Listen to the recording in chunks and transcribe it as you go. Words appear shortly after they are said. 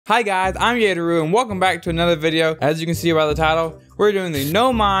Hi guys, I'm GatorRoo and welcome back to another video. As you can see by the title, we're doing the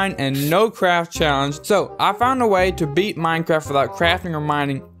no mine and no craft challenge. So I found a way to beat Minecraft without crafting or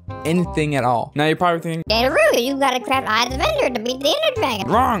mining anything at all. Now you're probably thinking, GatorRoo, you gotta craft Eye of the Ender to beat the Ender Dragon.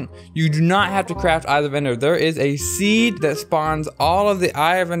 Wrong! You do not have to craft Eye of Ender. There is a seed that spawns all of the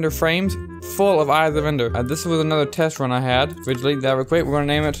Eye of Ender frames full of Eyes of Ender. This was another test run I had. If we delete that real quick, we're gonna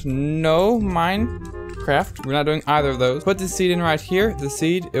name it No Minecraft. We're not doing either of those. Put the seed in right here. The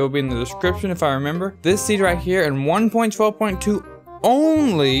seed, it will be in the description if I remember. This seed right here in 1.12.2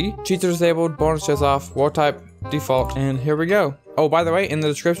 only. Cheats are disabled, bonus chest off, war type default, and here we go. Oh, by the way, in the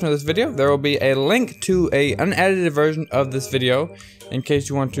description of this video, there will be a link to an unedited version of this video in case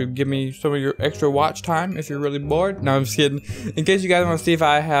you want to give me some of your extra watch time if you're really bored. No, I'm just kidding. In case you guys want to see if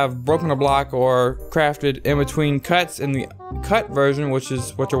I have broken a block or crafted in between cuts in the cut version, which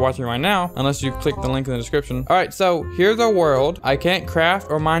is what you're watching right now, unless you click the link in the description. All right, so here's our world. I can't craft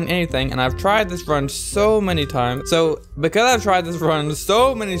or mine anything, and I've tried this run so many times. So because I've tried this run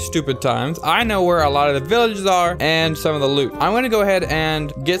so many stupid times, I know where a lot of the villages are and some of the loot. I'm gonna go ahead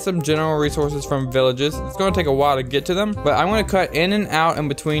and get some general resources from villages. It's gonna take a while to get to them, but I'm gonna cut in and out in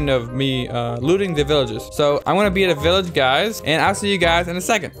between of me looting the villages. So I'm gonna be at a village, guys, and I'll see you guys in a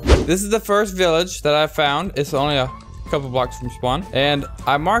second. This is the first village that I found. It's only a couple blocks from spawn, and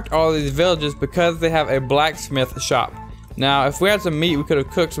I marked all these villages because they have a blacksmith shop. Now if we had some meat, we could have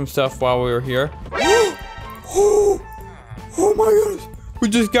cooked some stuff while we were here. Oh my goodness, we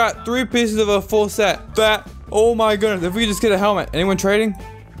just got 3 pieces of a full set. Oh my goodness, if we just get a helmet. Anyone trading?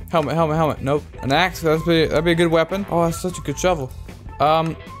 Helmet. Nope. An axe, that'd be a good weapon. Oh, that's such a good shovel.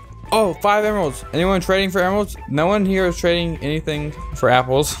 Oh, 5 emeralds. Anyone trading for emeralds? No one here is trading anything for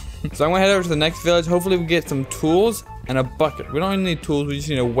apples. So I'm gonna head over to the next village. Hopefully we get some tools and a bucket. We don't even need tools, we just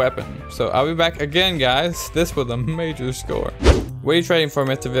need a weapon. So I'll be back again, guys. This was a major score. What are you trading for,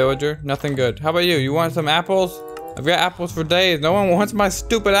 Mr. Villager? Nothing good. How about you? You want some apples? I've got apples for days. No one wants my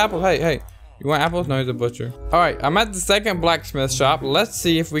stupid apples. Hey. You want apples? No, he's a butcher. All right, I'm at the second blacksmith shop. Let's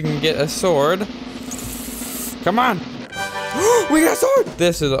see if we can get a sword. Come on. We got a sword!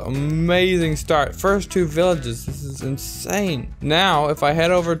 This is an amazing start. First 2 villages. This is insane. Now, if I head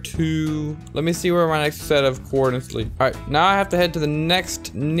over to... Let me see where my next set of coordinates lead. All right, now I have to head to the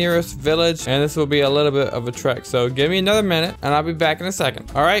next nearest village, and this will be a little bit of a trek. So give me another minute, and I'll be back in a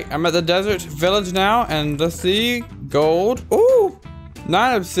second. All right, I'm at the desert village now, and let's see. Gold. Ooh!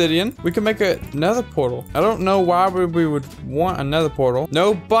 9 obsidian. We can make another portal. I don't know why we would want another portal.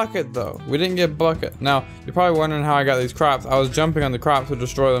 No bucket though. We didn't get bucket. Now, you're probably wondering how I got these crops. I was jumping on the crops to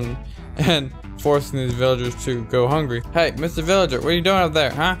destroy them and forcing these villagers to go hungry. Hey, Mr. Villager, what are you doing up there,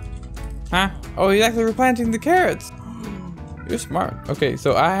 huh? Oh, he's actually replanting the carrots. You're smart. Okay,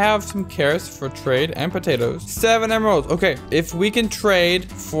 so I have some carrots for trade and potatoes. 7 emeralds. Okay, if we can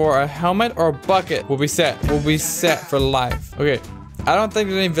trade for a helmet or a bucket, we'll be set. We'll be set for life. Okay. I don't think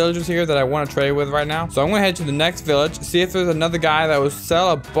there's any villagers here that I want to trade with right now. So I'm going to head to the next village, see if there's another guy that will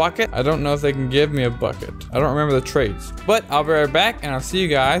sell a bucket. I don't know if they can give me a bucket. I don't remember the trades. But I'll be right back and I'll see you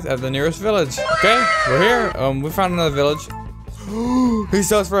guys at the nearest village. Okay, we're here. We found another village. He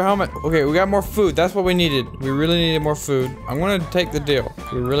sells for a helmet. Okay, we got more food. That's what we needed. We really needed more food. I'm going to take the deal.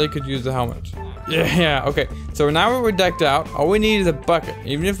 We really could use the helmet. Yeah, okay. So now we're decked out. All we need is a bucket.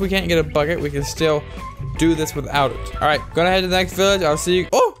 Even if we can't get a bucket, we can still do this without it. All right, gonna head to the next village. I'll see you.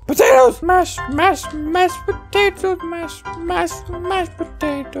 Oh, potatoes! Mash potatoes. Mash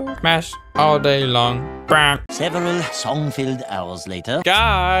potatoes. Mash all day long. Several song-filled hours later.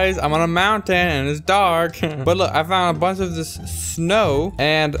 Guys, I'm on a mountain and it's dark. But look, I found a bunch of this snow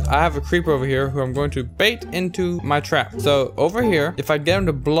and I have a creeper over here who I'm going to bait into my trap. So over here, if I get him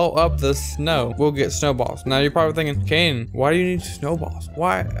to blow up the snow, we'll get snowballs. Now you're probably thinking, Kane, why do you need snowballs?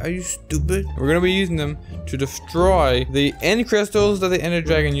 Why? Are you stupid? We're gonna be using them to destroy the end crystals that the Ender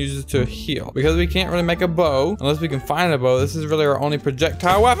Dragon uses to heal. Because we can't really make a bow unless we can find a bow. This is really our only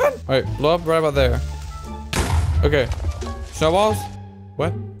projectile weapon. All right, blow up right about there. Okay, snowballs?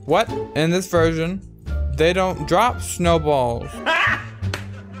 What? In this version, they don't drop snowballs.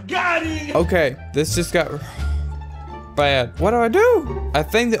 Got it! Okay, this just got bad. What do I do? I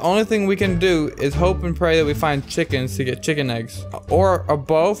think the only thing we can do is hope and pray that we find chickens to get chicken eggs. Or a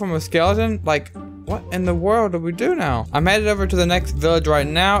bow from a skeleton? Like, what in the world do we do now? I'm headed over to the next village right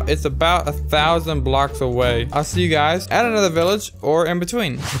now. It's about 1,000 blocks away. I'll see you guys at another village or in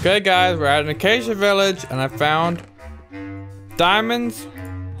between. Okay, guys, we're at an acacia village and I found diamonds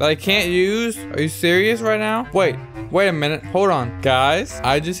that I can't use. Are you serious right now? Wait a minute. Hold on. Guys,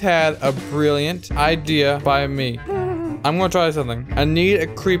 I just had a brilliant idea by me. I'm gonna try something. I need a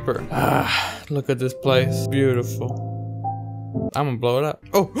creeper. Look at this place. Beautiful. I'm gonna blow it up.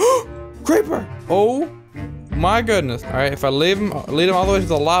 Oh, creeper! Oh my goodness. All right, if I lead him all the way to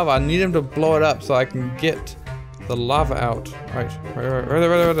the lava, I need him to blow it up so I can get the lava out. All right,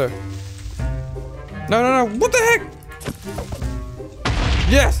 right there. No. What the heck?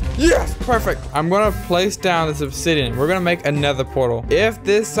 Yes, perfect. I'm gonna place down this obsidian. We're gonna make another portal. If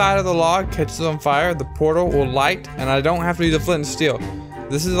this side of the log catches on fire, the portal will light and I don't have to use the flint and steel.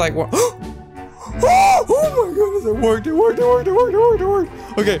 This is like what? Oh my goodness, it worked.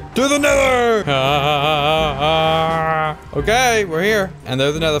 Okay, to the nether. Okay, we're here. And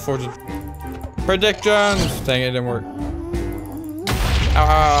there's the nether fortress. Predictions. Dang it, didn't work.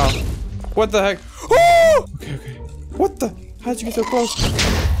 What the heck? Oh! Okay. What the? How'd you get so close?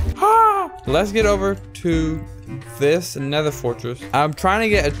 Let's get over to this nether fortress. I'm trying to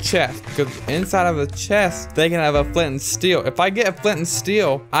get a chest because inside of the chest they can have a flint and steel. If I get a flint and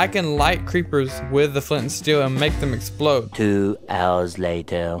steel, I can light creepers with the flint and steel and make them explode. 2 hours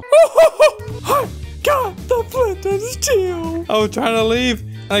later. I got the flint and steel. I was trying to leave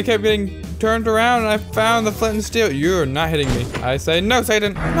and I kept getting turned around and I found the flint and steel. You're not hitting me. I say no,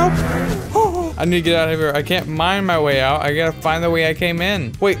 Satan. Nope. I need to get out of here. I can't mine my way out. I gotta find the way I came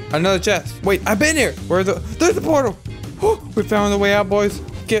in. Wait, another chest. Wait, I've been here. There's the portal. Oh, we found the way out, boys.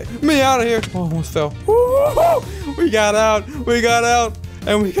 Get me out of here. Oh, almost fell. We got out.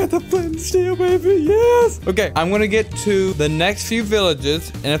 And we got the flint and steel, baby. Yes. Okay, I'm gonna get to the next few villages.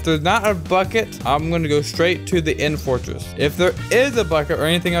 And if there's not a bucket, I'm gonna go straight to the end fortress. If there is a bucket or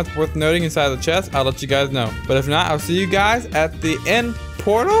anything else worth noting inside the chest, I'll let you guys know. But if not, I'll see you guys at the end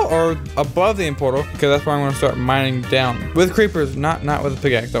portal or above the end portal, because that's where I'm going to start mining down with creepers, not with a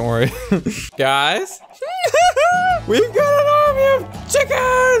pickaxe. Don't worry. Guys, we've got an army of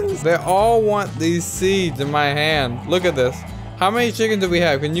chickens. They all want these seeds in my hand. Look at this. How many chickens do we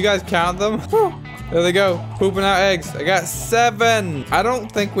have? Can you guys count them? There they go, pooping out eggs. I got 7. I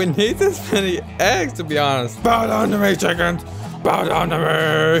don't think we need this many eggs, to be honest. Bow down to me, chickens. Bow down to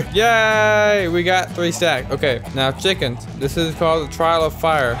me. Yay, we got 3 stacks. Okay, now chickens. This is called the trial of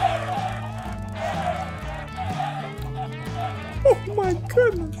fire. Oh my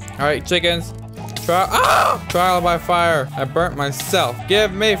goodness. All right, chickens. Trial by fire. I burnt myself.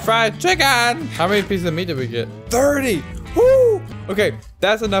 Give me fried chicken. How many pieces of meat did we get? 30. Woo. Okay,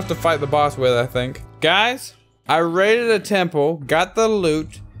 that's enough to fight the boss with, I think. Guys, I raided a temple, got the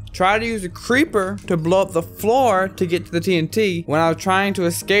loot, tried to use a creeper to blow up the floor to get to the TNT. When I was trying to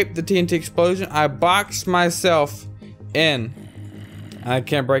escape the TNT explosion, I boxed myself in. I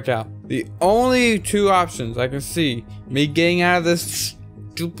can't break out. The only 2 options I can see me getting out of this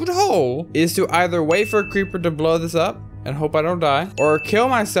stupid hole is to either wait for a creeper to blow this up and hope I don't die, or kill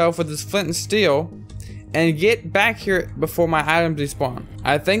myself with this flint and steel and get back here before my items despawn.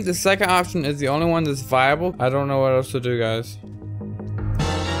 I think the second option is the only one that's viable. I don't know what else to do, guys.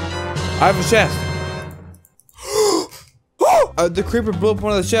 I have a chest. The creeper blew up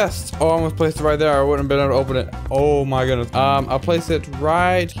one of the chests. Oh, I almost placed it right there. I wouldn't have been able to open it. Oh my goodness. I'll place it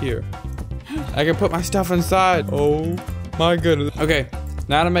right here. I can put my stuff inside. Oh my goodness. Okay,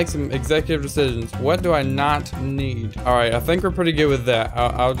 now to make some executive decisions. What do I not need? All right, I think we're pretty good with that.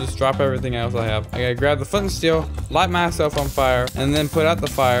 I'll just drop everything else I have. I gotta grab the flint and steel, light myself on fire, and then put out the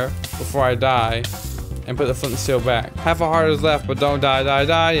fire before I die, and put the flint and steel back. Half a heart is left, but don't die.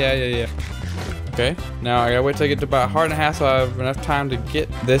 Yeah. Okay, now I gotta wait till I get to about a heart and a half so I have enough time to get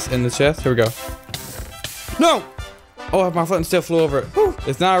this in the chest. Here we go. No! Oh, my flint and steel flew over it. Whew.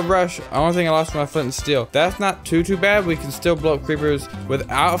 It's not a rush. The only thing I lost was my flint and steel. That's not too bad. We can still blow up creepers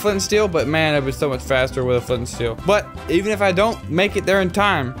without a flint and steel, but man, it'd be so much faster with a flint and steel. But even if I don't make it there in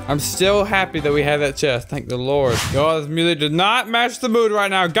time, I'm still happy that we have that chest. Thank the Lord. Y'all, this music does not match the mood right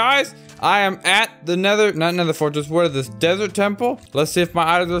now. Guys, I am at the not nether fortress, what is this, desert temple? Let's see if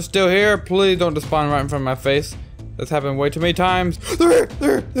my items are still here. Please don't despawn right in front of my face. That's happened way too many times. They're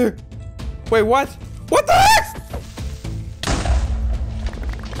here. Wait, what? What the heck?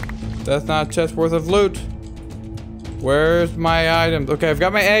 That's not a chest worth of loot. Where's my items? Okay, I've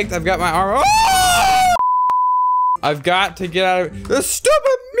got my eggs. I've got my armor. Oh! I've got to get out of here. This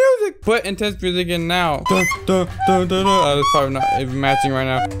stupid music. Put intense music in now. Dun, dun, dun, dun, dun. Oh, that's probably not even matching right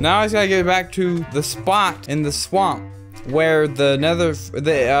now. Now I just gotta get back to the spot in the swamp where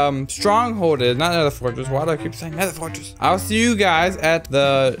the stronghold is, not nether fortress. Why do I keep saying nether fortress? I'll see you guys at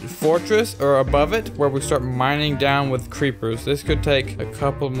the fortress or above it where we start mining down with creepers. This could take a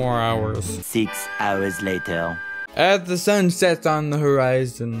couple more hours. 6 hours later. As the sun sets on the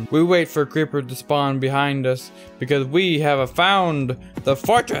horizon, we wait for a creeper to spawn behind us because we have found the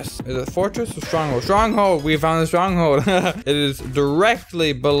fortress. Is it fortress or stronghold? Stronghold. We found the stronghold. It is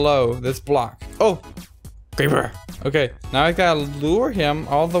directly below this block. Oh. Creeper. Okay, now I gotta lure him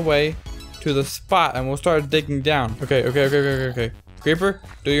all the way to the spot and we'll start digging down. Okay. Creeper,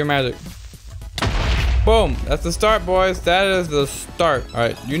 do your magic. Boom, that's the start, boys. That is the start. All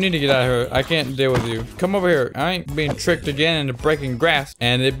right, you need to get out of here. I can't deal with you. Come over here. I ain't being tricked again into breaking grass.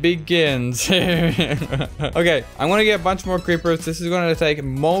 And it begins. Okay, I'm gonna get a bunch more creepers. This is gonna take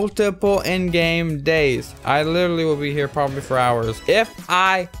multiple in-game days. I literally will be here probably for hours. If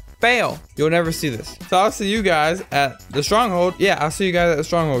I fail, you'll never see this. So I'll see you guys at the stronghold. Yeah, I'll see you guys at the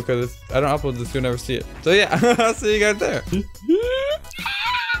stronghold because if I don't upload this, you'll never see it. So yeah, I'll see you guys there.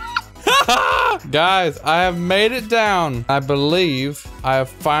 Guys, I have made it down. I believe I have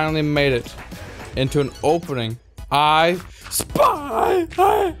finally made it into an opening. I spy.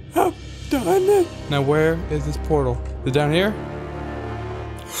 I have done it. Now where is this portal? Is it down here?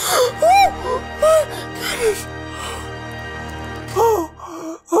 Oh my goodness.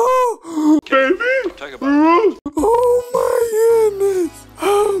 Oh, baby. Talk about oh my goodness.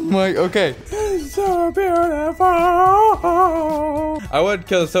 Oh my, okay. It's so beautiful. I would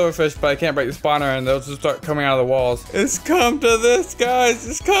kill the silverfish, but I can't break the spawner and they'll just start coming out of the walls. It's come to this, guys.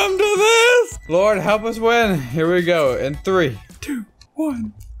 It's come to this. Lord, help us win. Here we go. In 3, 2,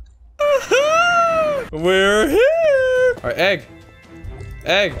 1. We're here. All right, egg.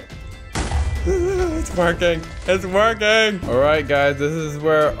 Egg. It's working. It's working. All right, guys. This is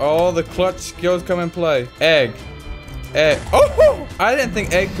where all the clutch skills come in play. Egg. Egg. Oh! I didn't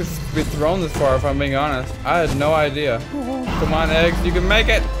think egg could be thrown this far, if I'm being honest. I had no idea. Come on, eggs. You can make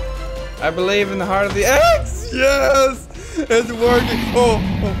it. I believe in the heart of the eggs. Yes! It's working. Oh,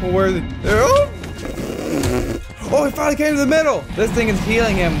 where is he? Oh, he finally came to the middle. This thing is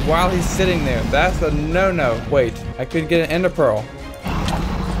healing him while he's sitting there. That's a no-no. Wait, I could get an ender pearl.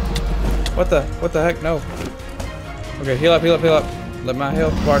 What the heck? No. Okay, heal up. Let my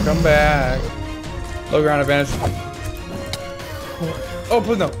health bar come back. Low ground advantage. Oh,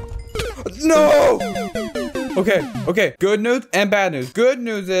 please no. No! Okay. Good news and bad news. Good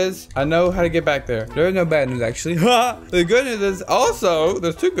news is I know how to get back there. There's no bad news, actually. The good news is also,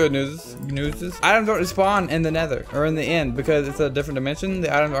 there's two good news. Items don't respawn in the nether or in the end because it's a different dimension.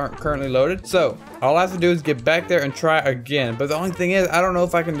 The items aren't currently loaded. So all I have to do is get back there and try again. But the only thing is, I don't know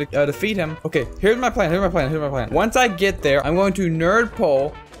if I can defeat him. Okay, here's my plan. Once I get there, I'm going to nerd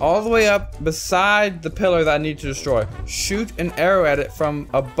pole all the way up beside the pillar that I need to destroy. Shoot an arrow at it from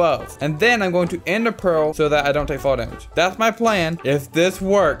above. And then I'm going to ender pearl so that I don't take fall damage. That's my plan. If this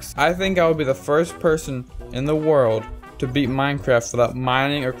works, I think I will be the first person in the world to beat Minecraft without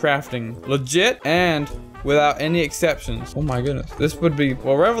mining or crafting. Legit and without any exceptions. Oh my goodness. This would be,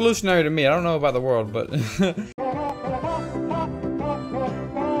 well, revolutionary to me. I don't know about the world, but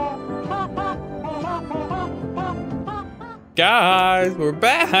guys, we're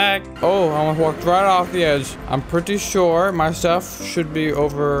back. Oh, I almost walked right off the edge. I'm pretty sure my stuff should be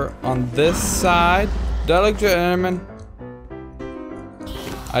over on this side. Did I look to an enderman?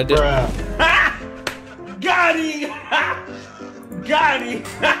 I did. Got him! Got him!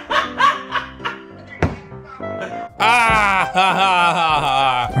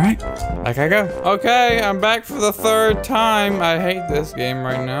 Alright, back I go. Okay, I'm back for the third time. I hate this game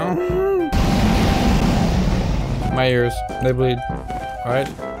right now. My ears, they bleed. Alright.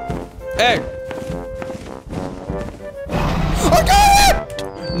 Egg! I got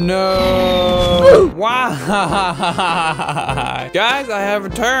it! No! Why? Guys, I have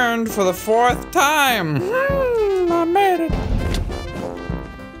returned for the 4th time. I made it.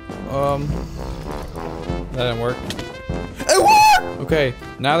 That didn't work. It worked! Okay,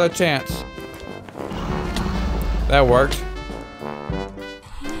 now the chance. That worked.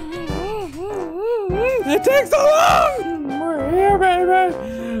 It takes so long! We're here, baby!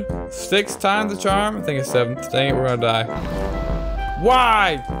 6 times the charm? I think it's 7th. Dang it, we're gonna die.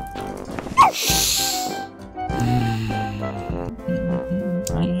 Why?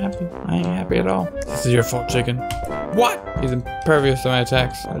 I ain't happy at all. This is your fault, chicken. What? He's impervious to my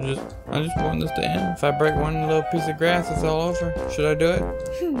attacks. I just want this to end. If I break one little piece of grass, it's all over. Should I do it?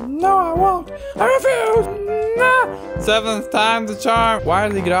 No, I won't. I refuse! No! 7th time the charm. Why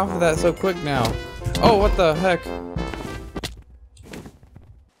did he get off of that so quick now? Oh, what the heck?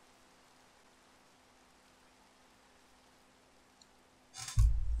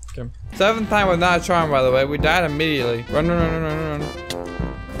 Okay. 7th time was not a charm, by the way. We died immediately. Run.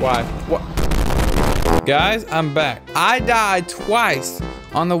 Why? What? Guys, I'm back. I died twice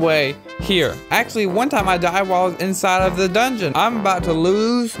on the way here. Actually, one time I died while I was inside of the dungeon. I'm about to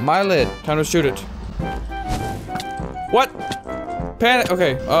lose my lid. Time to shoot it. What? Panic.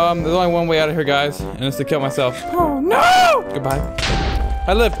 Okay, there's only one way out of here, guys, and it's to kill myself. Oh, no! Goodbye.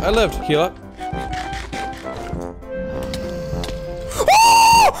 I lived. Heal up.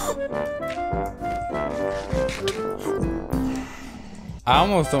 I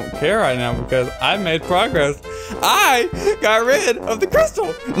almost don't care right now because I made progress. I got rid of the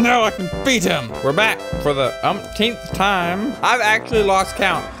crystal. Now I can beat him. We're back for the umpteenth time. I've actually lost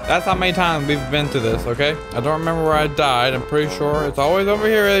count. That's how many times we've been through this, okay? I don't remember where I died. I'm pretty sure it's always over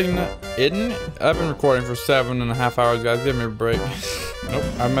here, isn't it? I've been recording for 7.5 hours, guys. Give me a break. Nope,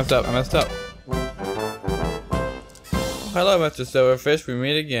 I messed up. Hello, Mr. Silverfish. We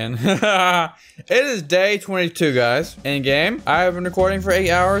meet again. It is day 22, guys. In game, I have been recording for 8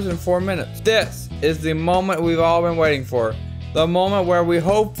 hours and 4 minutes. This is the moment we've all been waiting for. The moment where we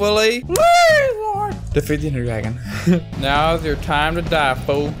hopefully defeat the Ender Dragon. Now's your time to die,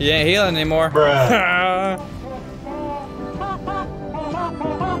 fool. You ain't healing anymore. Bruh.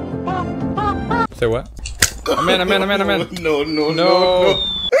 Say what? I'm in. No.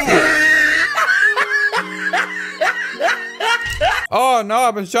 Oh no,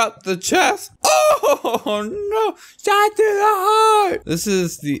 I've been shot to the chest. Oh no, shot to the heart. This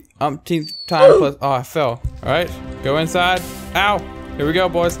is the umpteenth time plus. Oh, I fell. All right, go inside. Ow. Here we go,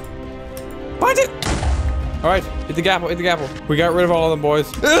 boys. Punch it. All right, hit the gapple, We got rid of all of them,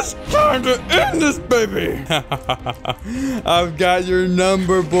 boys. It's time to end this, baby. I've got your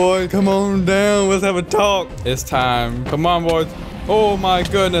number, boy. Come on down, let's have a talk. It's time. Come on, boys. Oh my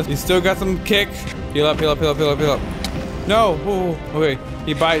goodness. He still got some kick. Heal up. No, ooh, okay,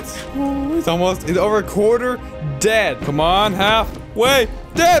 he bites. Ooh, he's over a quarter dead. Come on, halfway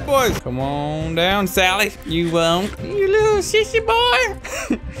dead, boys. Come on down, Sally. You won't, you little sissy boy.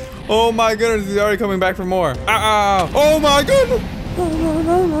 Oh my goodness, he's already coming back for more. Oh my goodness.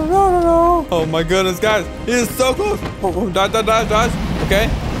 No. Oh my goodness, guys, he is so close. Oh, dodge. Okay.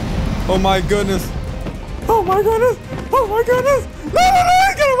 Oh my goodness. No, he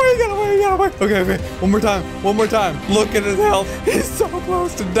got away. Okay. One more time. Look at his health. He's so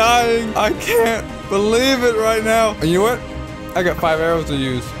close to dying. I can't believe it right now. And you know what? I got 5 arrows to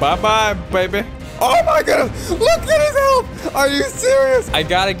use. Bye-bye, baby. Oh my goodness. Look at his health. Are you serious? I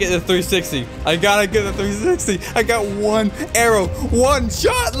gotta get the 360. I got 1 arrow, 1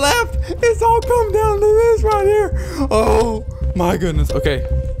 shot left. It's all come down to this right here. Oh my goodness. Okay.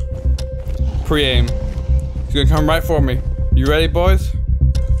 Pre-aim. He's gonna come right for me. You ready, boys?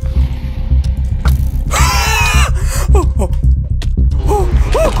 Thank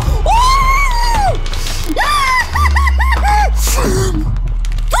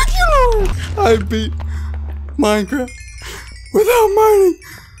you, Lord! I beat Minecraft without mining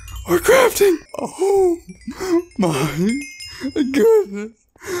or crafting. Oh my goodness.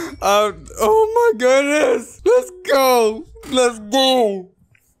 Oh my goodness. Let's go.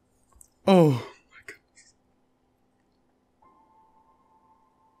 Oh.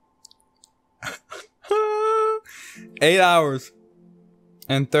 8 hours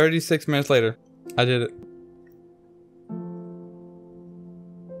and 36 minutes later, I did it.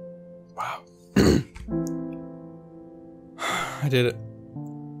 Wow. I did it.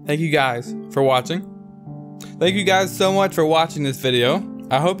 Thank you guys for watching. Thank you guys so much for watching this video.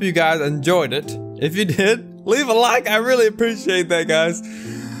 I hope you guys enjoyed it. If you did, leave a like. I really appreciate that, guys.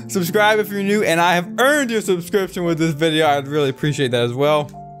 Subscribe if you're new, and I have earned your subscription with this video. I'd really appreciate that as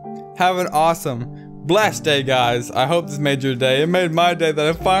well. Have an awesome, blessed day, guys. I hope this made your day. It made my day that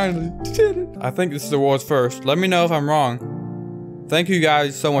I finally did it. I think this is the world's first. Let me know if I'm wrong. Thank you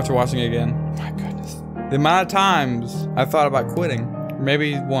guys so much for watching again. Oh my goodness. The amount of times I thought about quitting.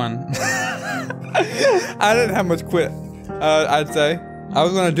 Maybe 1. I didn't have much quit, I'd say. I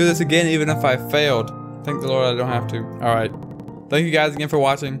was gonna do this again even if I failed. Thank the Lord I don't have to. Alright. Thank you guys again for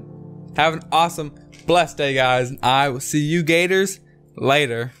watching. Have an awesome, blessed day, guys. I will see you Gators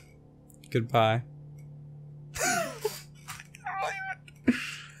later. Goodbye.